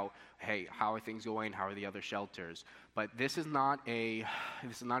find out, hey, how are things going? How are the other shelters? But this is not an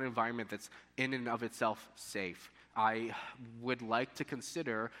environment that's in and of itself safe. I would like to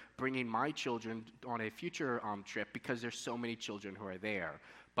consider bringing my children on a future trip because there's so many children who are there.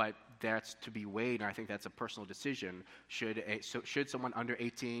 But that's to be weighed, and I think that's a personal decision. Should someone under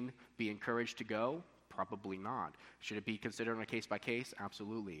 18 be encouraged to go? Probably not. Should it be considered on a case by case?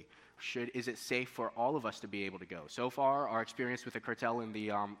 Absolutely. Is it safe for all of us to be able to go? So far, our experience with the cartel and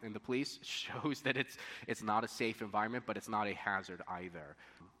the police shows that it's not a safe environment, but it's not a hazard either.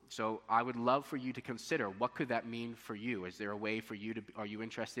 So I would love for you to consider, what could that mean for you? Is there a way for you to, are you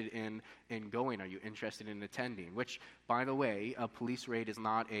interested in going? Are you interested in attending? Which, by the way, a police raid is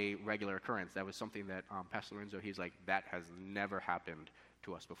not a regular occurrence. That was something that Pastor Lorenzo, he's like, that has never happened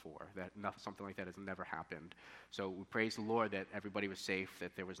to us before. Something like that has never happened. So we praise the Lord that everybody was safe,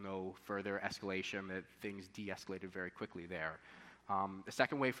 that there was no further escalation, that things de-escalated very quickly there. The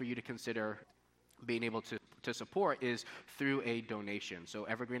second way for you to consider being able to support is through a donation. So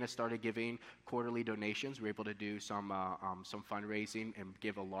Evergreen has started giving quarterly donations. We're able to do some fundraising and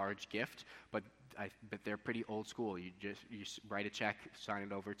give a large gift, but they're pretty old school. You write a check, sign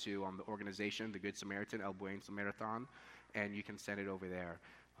it over to the organization, the Good Samaritan, El Buen Samaritan, and you can send it over there.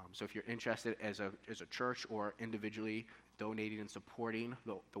 So if you're interested as a church or individually donating and supporting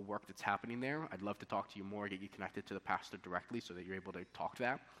the work that's happening there, I'd love to talk to you more, get you connected to the pastor directly so that you're able to talk to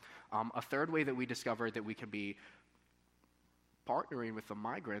that. A third way that we discovered that we can be partnering with the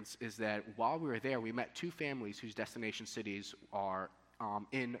migrants is that while we were there, we met 2 families whose destination cities are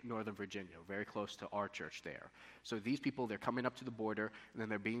in Northern Virginia, very close to our church there. So these people, they're coming up to the border, and then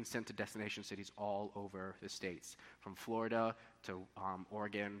they're being sent to destination cities all over the states, from Florida to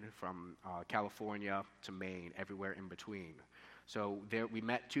Oregon, from California to Maine, everywhere in between. So there, we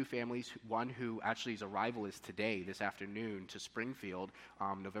met 2 families, one who actually his arrival is today, this afternoon, to Springfield,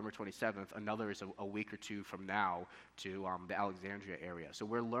 November 27th. Another is a week or 2 from now to the Alexandria area. So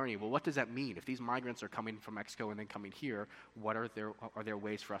we're learning, well, what does that mean? If these migrants are coming from Mexico and then coming here, what are there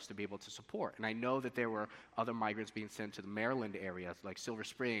ways for us to be able to support? And I know that there were other migrants being sent to the Maryland area, like Silver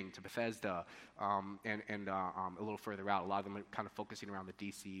Spring, to Bethesda, and a little further out. A lot of them are kind of focusing around the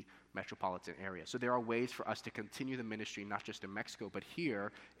D.C. metropolitan area. So there are ways for us to continue the ministry, not just in Mexico, but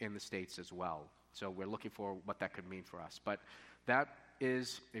here in the States as well. So we're looking for what that could mean for us. But that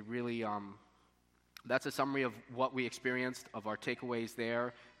is a really, that's a summary of what we experienced, of our takeaways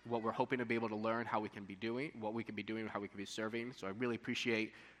there, what we're hoping to be able to learn, how we can be doing, what we can be doing, how we can be serving. So I really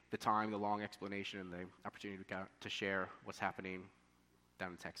appreciate the time, the long explanation, and the opportunity we got to share what's happening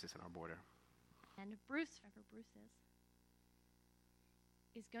down in Texas and our border. And Bruce, wherever Bruce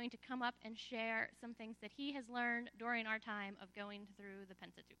is going to come up and share some things that he has learned during our time of going through the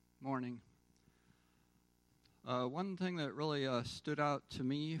Pentateuch. Morning. One thing that really stood out to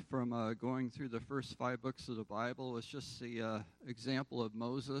me from going through the first 5 books of the Bible was just the example of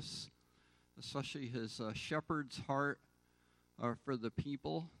Moses, especially his shepherd's heart for the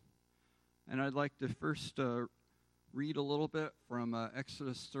people. And I'd like to first read a little bit from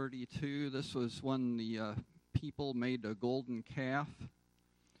Exodus 32. This was when the people made a golden calf.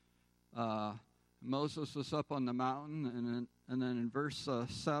 Moses was up on the mountain, and then in verse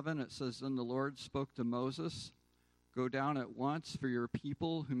 7 it says, "Then the Lord spoke to Moses, 'Go down at once, for your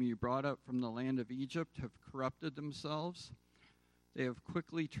people, whom you brought up from the land of Egypt, have corrupted themselves. They have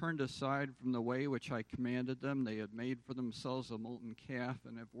quickly turned aside from the way which I commanded them. They had made for themselves a molten calf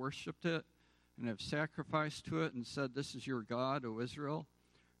and have worshipped it, and have sacrificed to it, and said, This is your God, O Israel,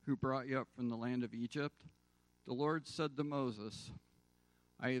 who brought you up from the land of Egypt.' The Lord said to Moses,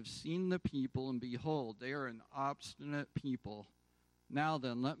 'I have seen the people, and behold, they are an obstinate people. Now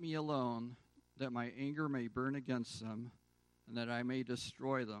then, let me alone, that my anger may burn against them, and that I may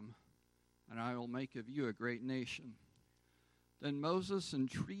destroy them, and I will make of you a great nation.' Then Moses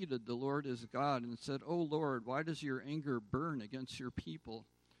entreated the Lord his God, and said, 'O Lord, why does your anger burn against your people,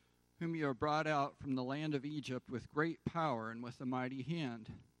 whom you have brought out from the land of Egypt with great power and with a mighty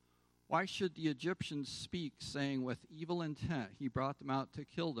hand? Why should the Egyptians speak, saying, with evil intent he brought them out to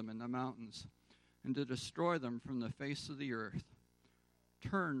kill them in the mountains, and to destroy them from the face of the earth?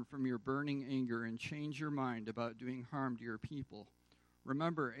 Turn from your burning anger and change your mind about doing harm to your people.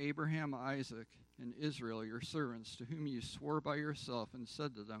 Remember Abraham, Isaac, and Israel, your servants, to whom you swore by yourself and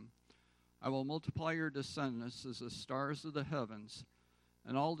said to them, I will multiply your descendants as the stars of the heavens,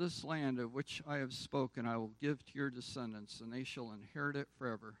 and all this land of which I have spoken I will give to your descendants, and they shall inherit it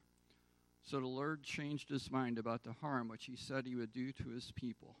forever.' So the Lord changed his mind about the harm which he said he would do to his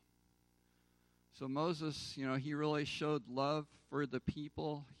people." So Moses, he really showed love for the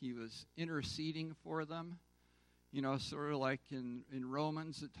people. He was interceding for them. Sort of like in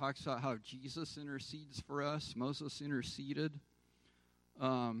Romans, it talks about how Jesus intercedes for us. Moses interceded.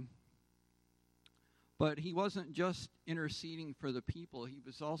 But he wasn't just interceding for the people. He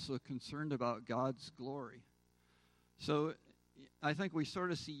was also concerned about God's glory. So I think we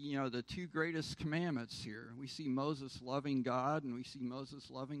sort of see, the 2 greatest commandments here. We see Moses loving God, and we see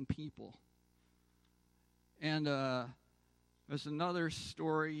Moses loving people. And there's another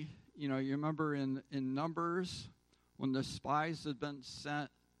story, you remember in Numbers, when the spies had been sent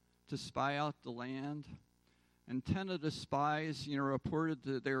to spy out the land, and 10 of the spies, reported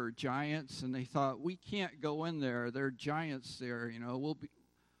that there were giants, and they thought, we can't go in there. There are giants there,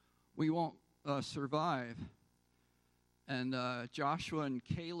 we won't survive. And Joshua and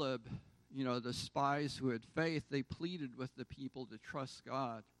Caleb, the spies who had faith, they pleaded with the people to trust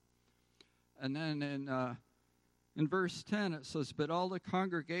God. And then in verse 10 it says, "But all the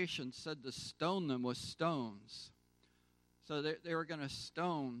congregation said to stone them with stones." So they were going to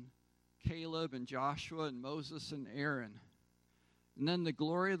stone Caleb and Joshua and Moses and Aaron. And then the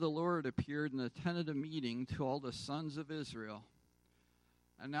glory of the Lord appeared in the tent of the meeting to all the sons of Israel.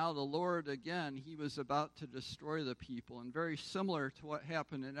 And now the Lord, again, he was about to destroy the people. And very similar to what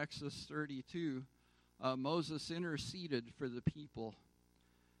happened in Exodus 32, Moses interceded for the people.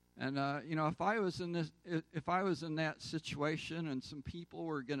 And, if I was in that situation and some people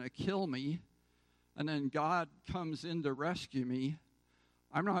were going to kill me, and then God comes in to rescue me,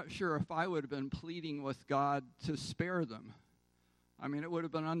 I'm not sure if I would have been pleading with God to spare them. I mean, it would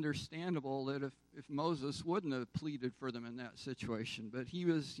have been understandable that if Moses wouldn't have pleaded for them in that situation. But he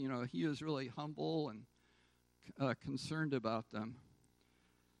was really humble and concerned about them.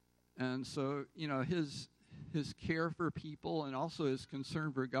 And so, his care for people and also his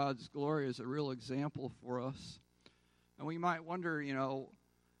concern for God's glory is a real example for us. And we might wonder,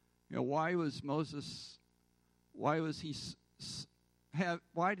 why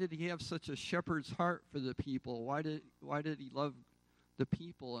did he have such a shepherd's heart for the people? Why did he love the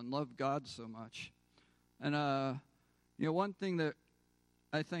people and love God so much? And one thing that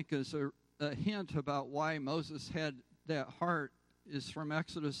I think is a hint about why Moses had that heart is from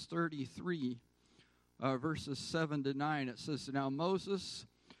Exodus 33, verses 7 to 9. It says, "Now Moses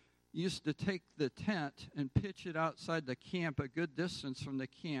used to take the tent and pitch it outside the camp a good distance from the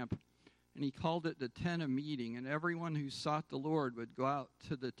camp, and he called it the tent of meeting. And everyone who sought the Lord would go out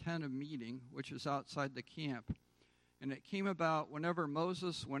to the tent of meeting, which is outside the camp. And it came about whenever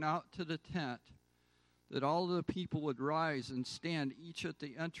Moses went out to the tent, that all the people would rise and stand each at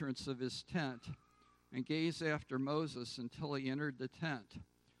the entrance of his tent and gaze after Moses until he entered the tent.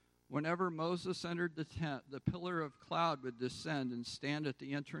 Whenever Moses entered the tent, the pillar of cloud would descend and stand at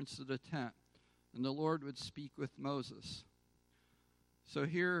the entrance of the tent, and the Lord would speak with Moses." So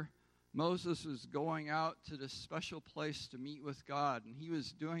here, Moses was going out to this special place to meet with God, and he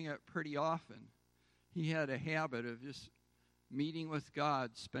was doing it pretty often. He had a habit of just meeting with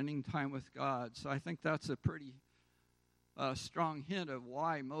God, spending time with God. So I think that's a pretty strong hint of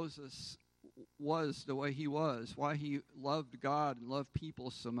why Moses was the way he was, why he loved God and loved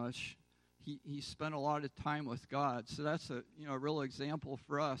people so much. He spent a lot of time with God. So that's a real example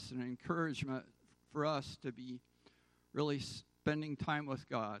for us, an encouragement for us to be really spending time with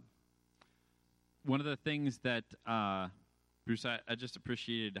God. One of the things that, Bruce, I just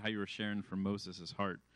appreciated how you were sharing from Moses' heart.